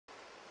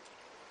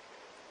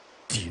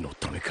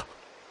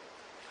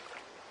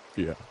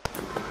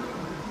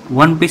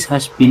One Piece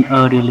has been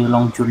a really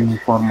long journey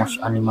for most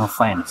anime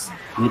fans.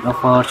 With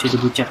over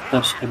 32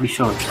 chapters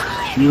episodes,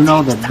 you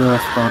know that the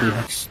story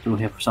has to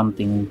have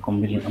something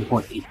compelling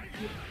about it.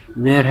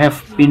 There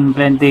have been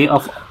plenty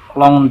of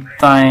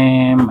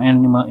long-time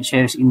anime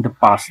series in the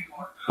past,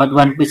 but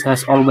One Piece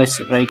has always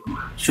ranked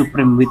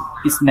supreme with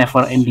its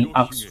never-ending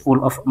arcs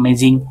full of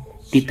amazing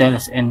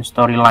details and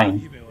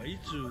storyline.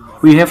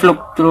 We have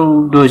looked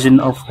through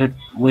dozens of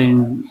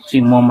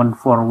head-wrenching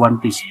moments for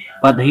One Piece,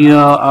 but here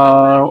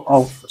are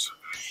of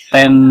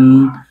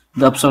 10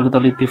 the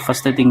absolutely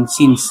devastating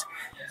scenes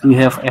we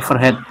have ever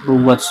had to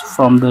watch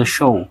from the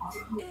show.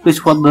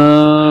 Please watch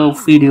the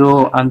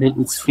video until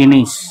it's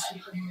finished.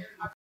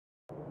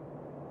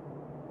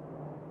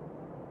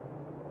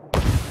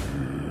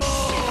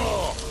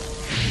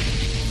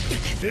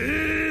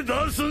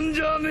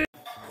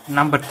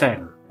 Number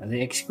 10.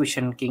 The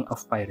Execution King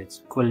of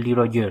Pirates, Goldie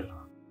Roger.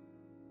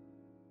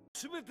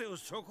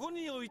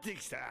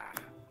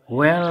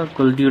 Well,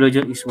 Goldie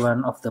Roger is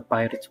one of the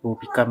pirates who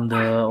became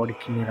the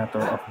originator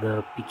of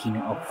the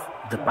beginning of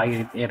the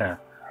pirate era.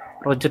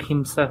 Roger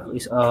himself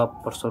is a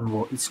person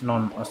who is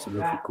known as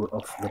the figure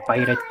of the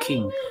Pirate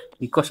King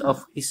because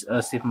of his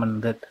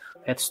achievement that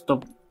had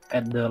stopped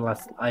at the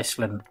last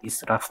island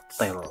is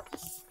Raftel.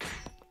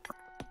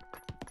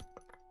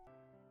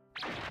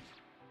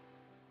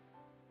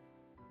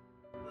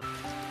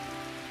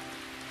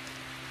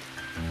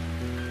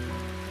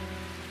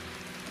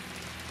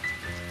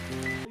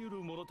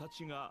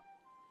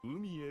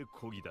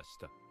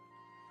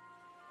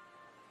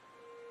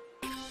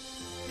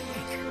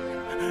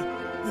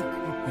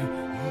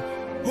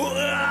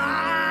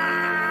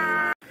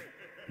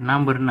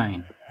 Number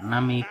 9.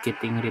 Nami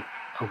getting rid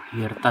of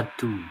her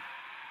tattoo.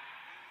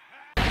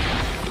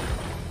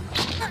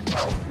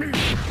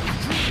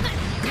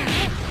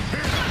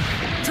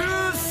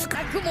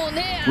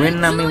 When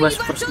Nami was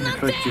first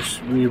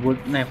introduced, we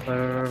would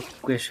never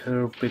guess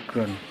her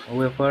background.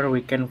 However,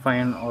 we can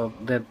find out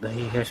that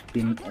he has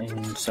been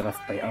enslaved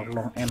by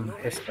Arlong and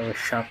has a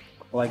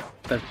shark-like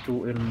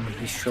tattoo on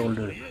his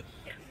shoulder.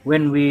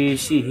 When we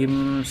see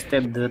him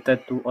stab the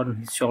tattoo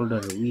on his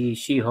shoulder, we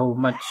see how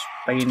much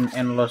pain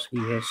and loss he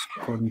has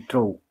gone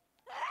through.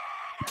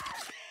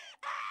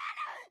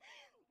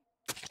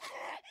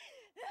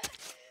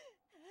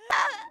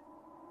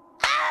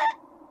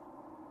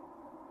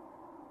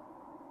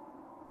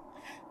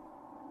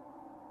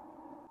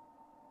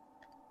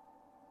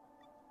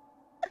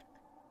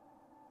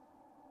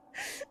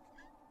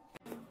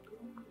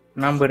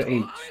 Number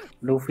 8.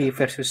 Luffy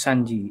vs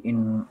Sanji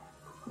in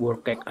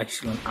World Cake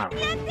Island arc.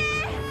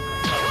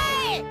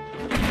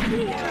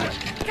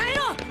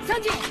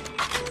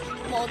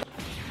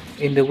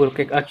 In the World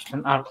Cake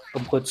Island arc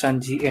about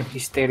Sanji and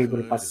his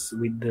terrible past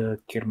with the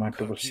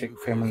Kirmato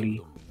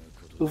family,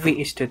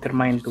 Luffy is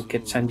determined to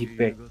get Sanji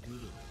back,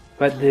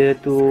 but the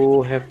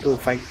two have to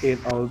fight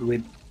it out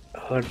with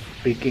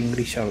heartbreaking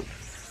result.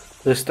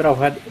 The Straw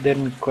Hat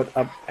then got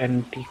up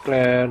and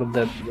declared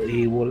that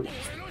he would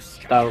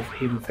starve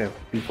himself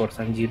before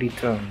Sanji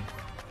returned.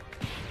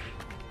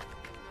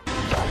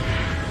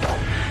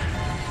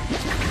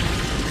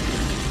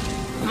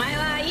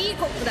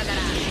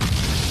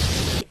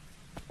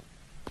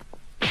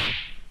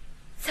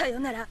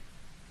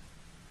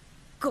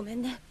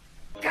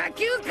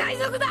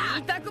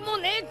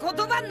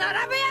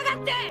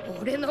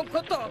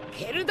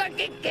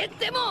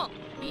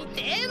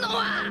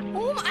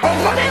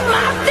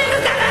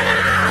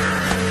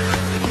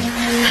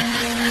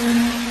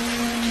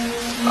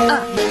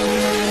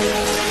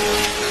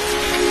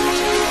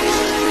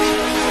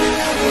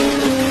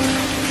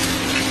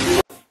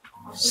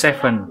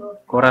 Seven.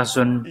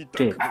 Corazon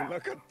Dead.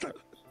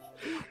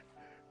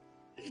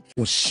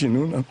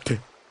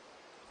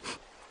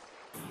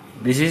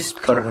 This is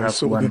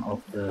perhaps one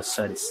of the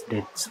saddest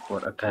deaths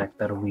for a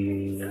character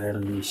we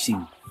rarely see.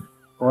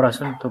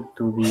 Corazon thought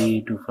to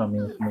be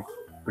Doflamingo's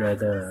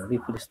brother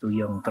reveals to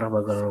young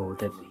Trafalgar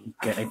that he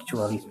can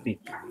actually speak.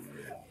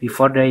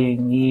 Before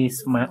dying, he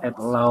smiled at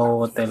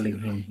Law, telling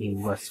him he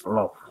was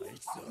loved.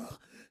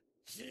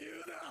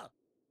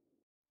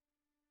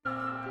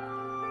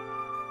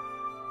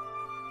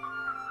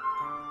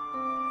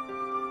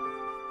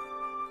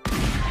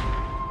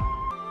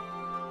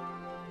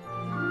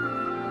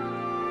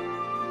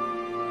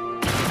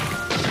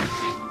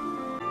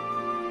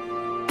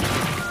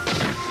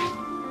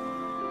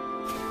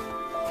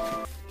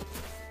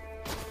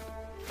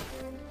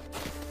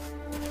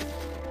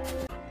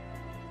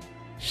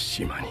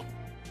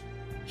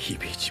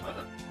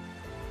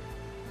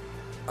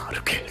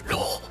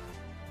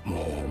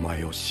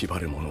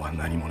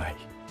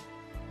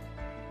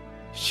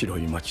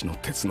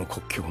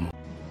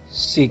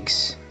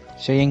 Six.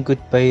 Saying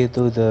goodbye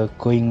to the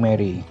Going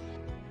Merry.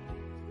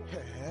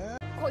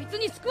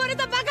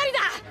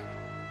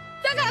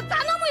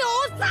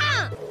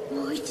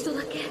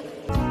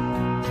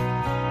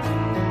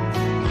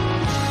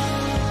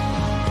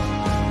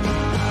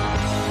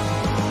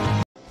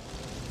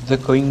 The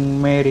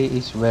Going Merry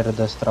is where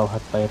the Straw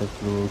Hat Pirate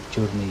Blue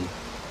journey.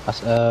 as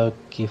a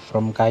gift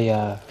from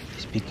Kaya.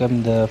 This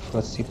became the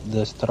first ship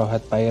the Straw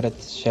Hat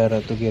Pirates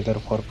share together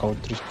for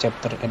Country's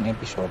chapter and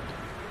episode.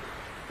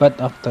 But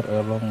after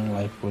a long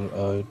life full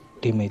of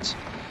damage,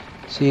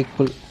 she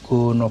could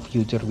go no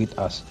future with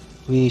us.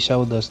 We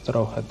saw the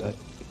Straw Hat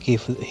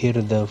give her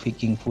the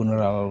Viking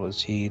funeral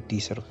she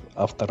deserved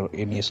after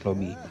Enies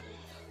lobby.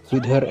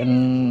 With her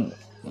and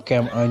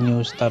came a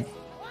new start,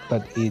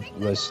 but it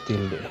was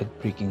still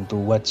heartbreaking to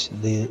watch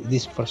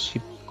this first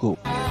ship go.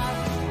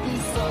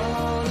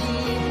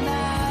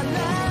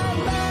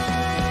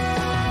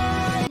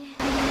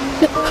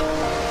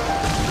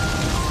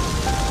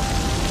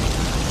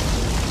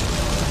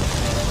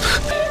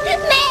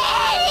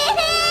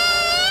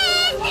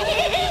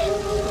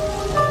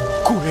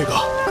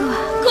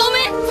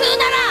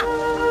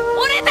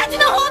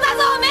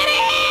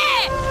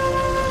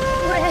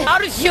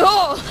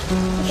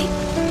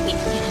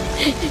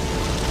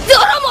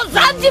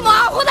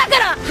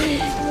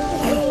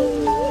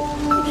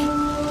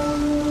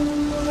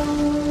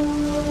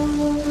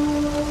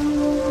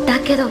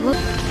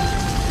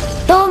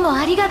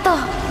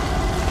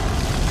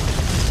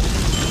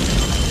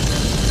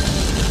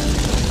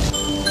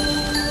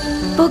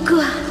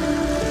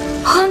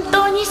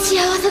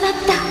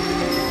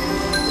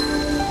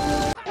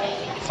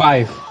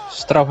 Five,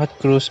 Straw Hat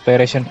Cruise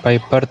Operation by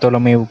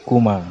Bartholomew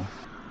Kuma.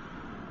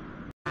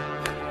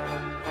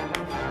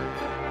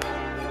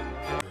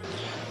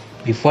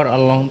 Before a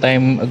long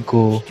time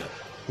ago,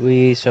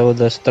 we saw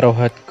the Straw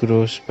Hat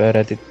crew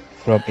separated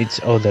from each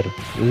other.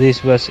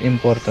 This was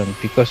important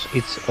because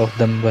each of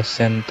them was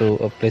sent to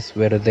a place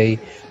where they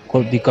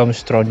could become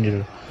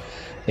stronger.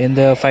 In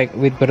the fight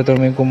with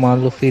Bartholomew Kuma,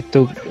 Luffy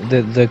took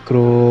the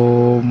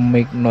crew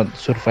might not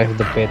survive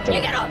the battle.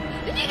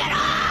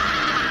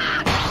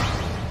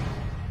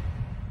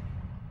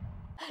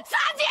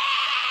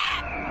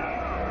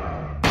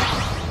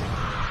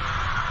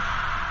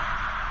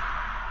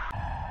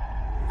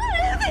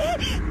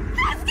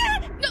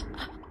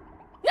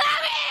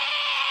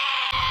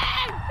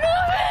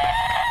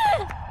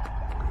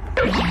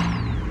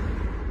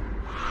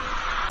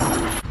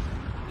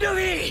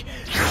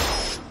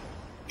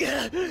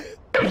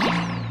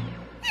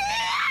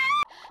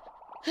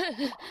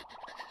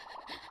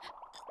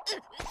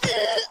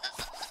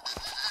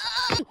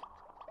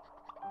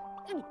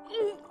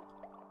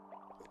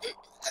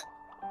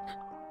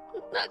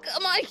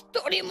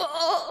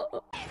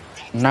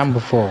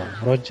 Number 4,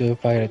 Roger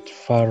Pirate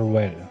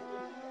Farewell.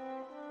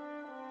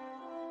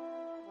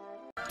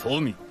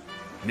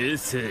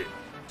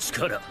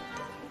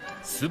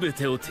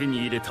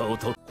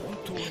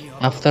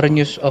 After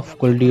news of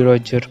Goldie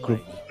Roger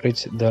group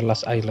reached the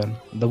last island,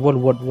 the whole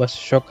world was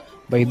shocked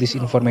by this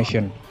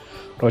information.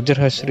 Roger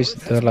has reached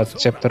the last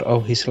chapter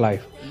of his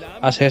life,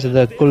 as has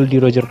the Goldie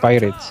Roger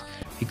pirates.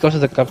 Because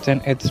the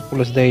captain at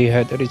Spurs they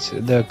had reached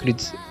the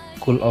great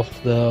goal of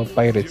the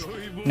pirates,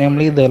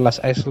 namely the last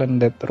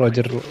island that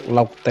Roger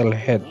Locktail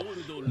had.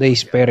 They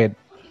spared.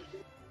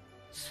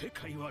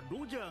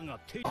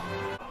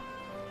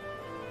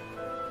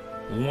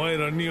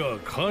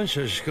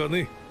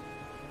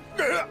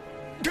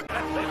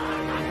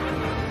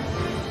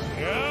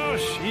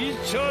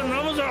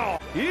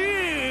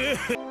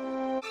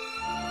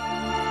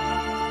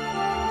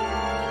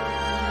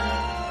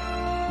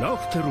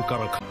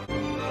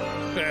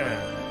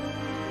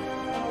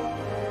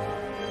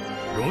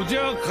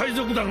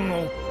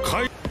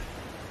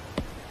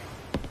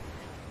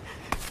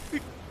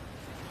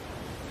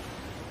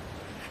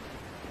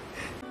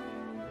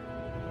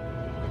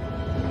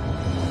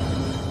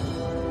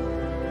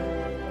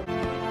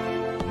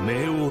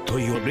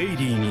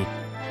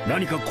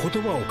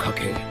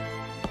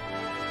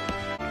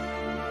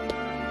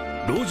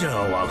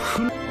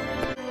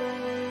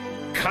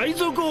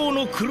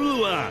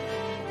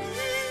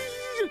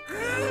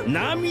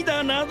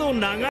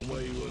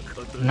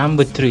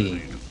 Number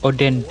 3,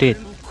 Oden Dead.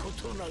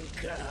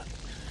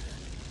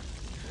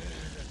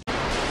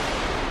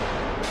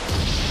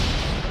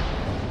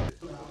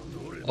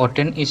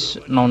 Oden is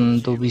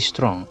known to be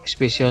strong,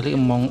 especially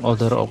among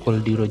other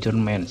Goldie Roger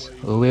men.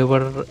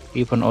 However,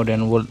 even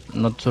Oden would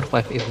not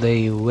survive if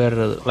they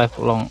were left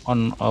long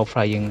on a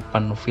frying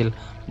pan filled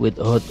with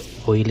hot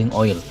boiling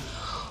oil.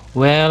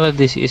 Well,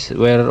 this is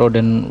where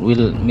Oden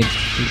will meet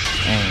his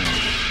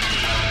end.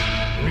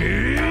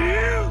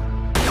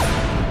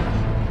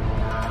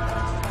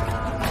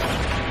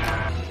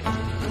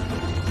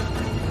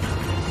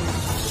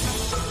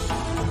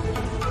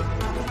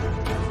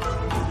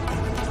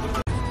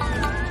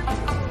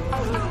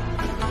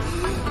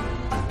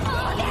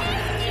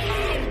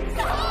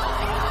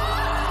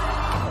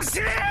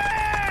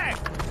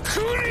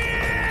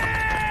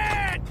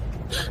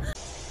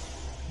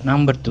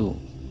 Number 2,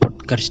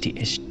 Podcast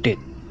Estate.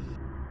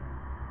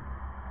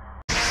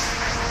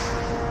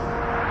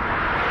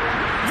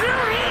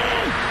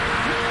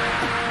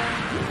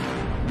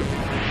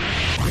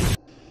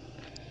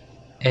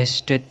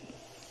 Estate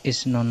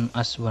is known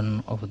as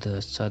one of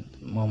the sad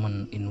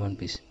moments in One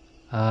Piece.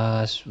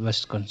 as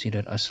was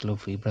considered as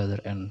Luffy's brother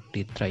and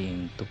did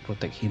trying to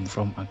protect him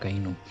from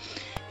Akainu.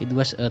 It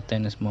was a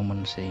tense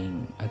moment,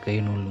 saying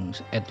Akainu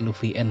looks at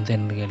Luffy and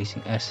then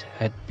realizing Ash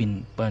had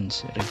been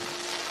punched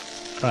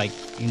right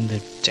in the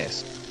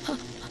chest.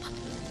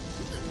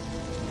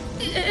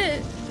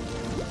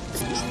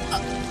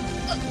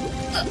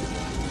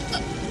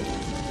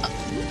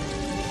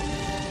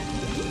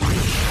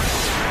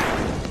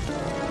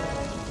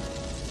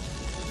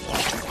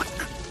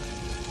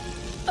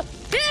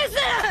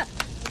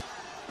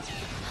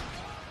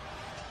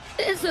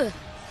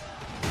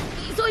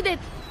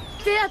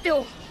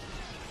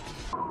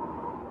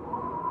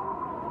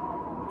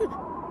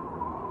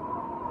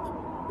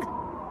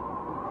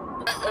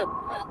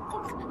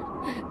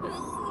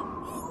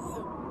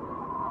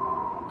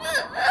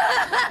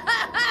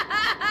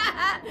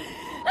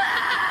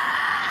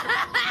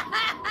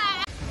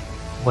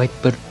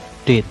 Whitebird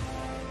dead.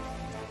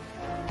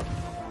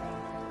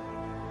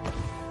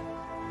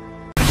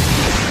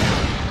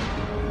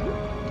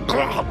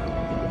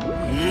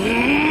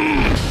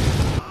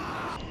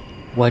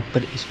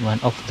 Whitebird is one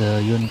of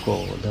the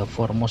Yonko, the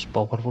four most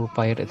powerful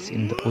pirates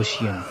in the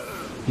ocean.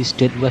 His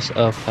death was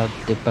a fast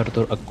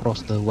departure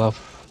across the wharf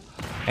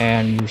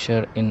and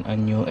ushered in a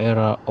new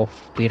era of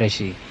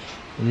piracy.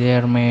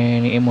 There are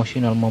many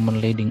emotional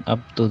moments leading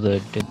up to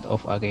the death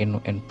of Akainu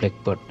and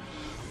Blackbird.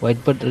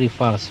 Whitebird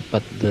rivals,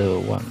 but the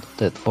ones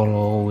that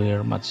follow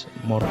were much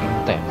more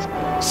intense.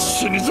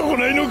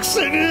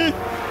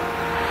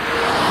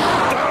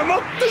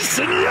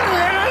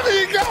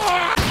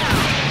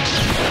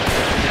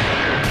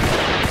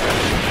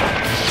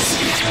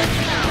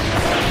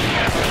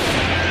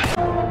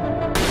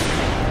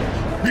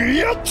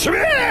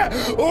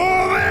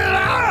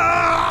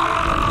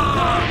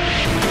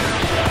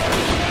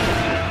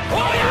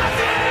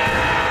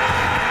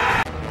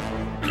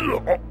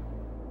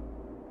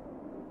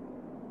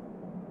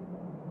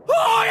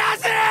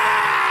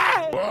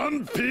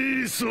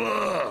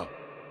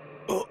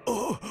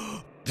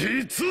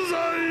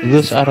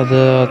 Those are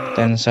the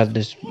 10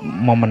 saddest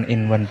moments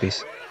in One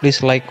Piece.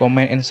 Please like,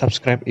 comment, and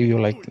subscribe if you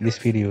like this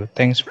video.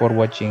 Thanks for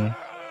watching.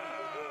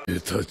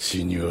 た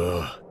ちに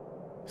は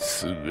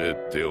全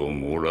てを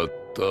もらっ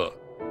た。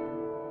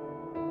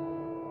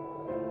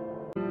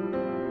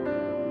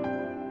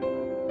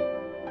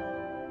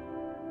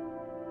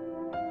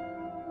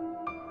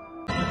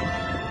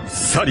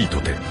さりと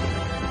て、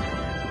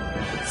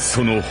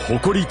その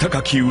誇り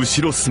高き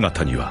後ろ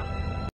姿には